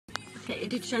Okay,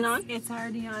 did you turn on? It's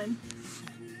already on.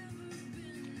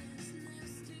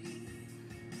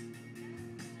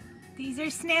 These are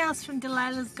snails from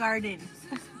Delilah's garden.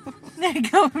 They're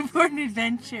going for an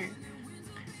adventure.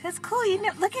 That's cool. You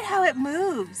know, look at how it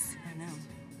moves. I know.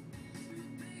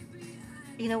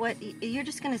 You know what? You're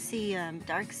just going to see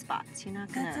dark spots. You're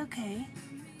not going to... That's okay.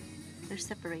 They're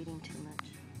separating too much.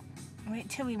 Wait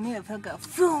till we move. He'll go,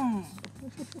 boom.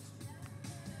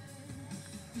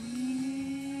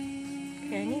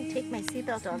 Okay, I need to take my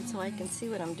seatbelt on so I can see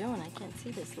what I'm doing. I can't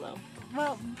see this low.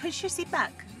 Well, push your seat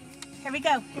back. Here we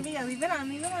go. Here we go. Leave it on.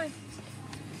 Leave it on.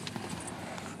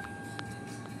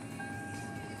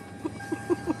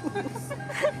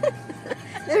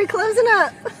 They're closing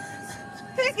up.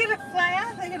 They're going to fly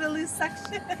out. They're going to lose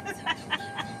suction.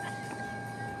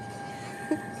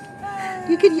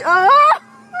 You could... Oh!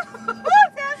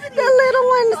 What's happening? The little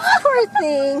one, poor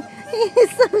thing.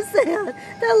 He's so sad.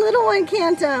 That little one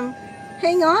can't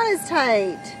hang on as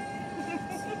tight.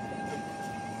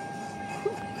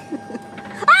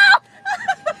 Oh!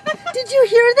 Did you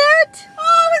hear that?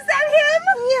 Oh, was that him?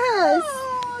 Yes.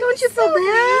 Oh, Don't you feel so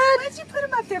bad? Why'd you put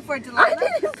him up there for, I Delilah?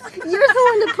 didn't. You're the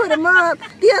one to put him up.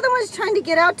 The other one's trying to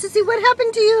get out to see what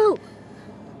happened to you.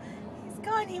 He's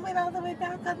gone. He went all the way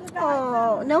back on the back.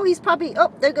 Oh no, he's probably.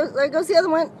 Oh, there goes the other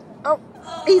one. Oh,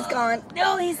 he's gone.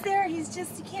 No, he's there. He's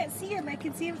just, you can't see him. I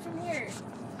can see him from here.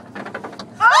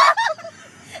 Oh!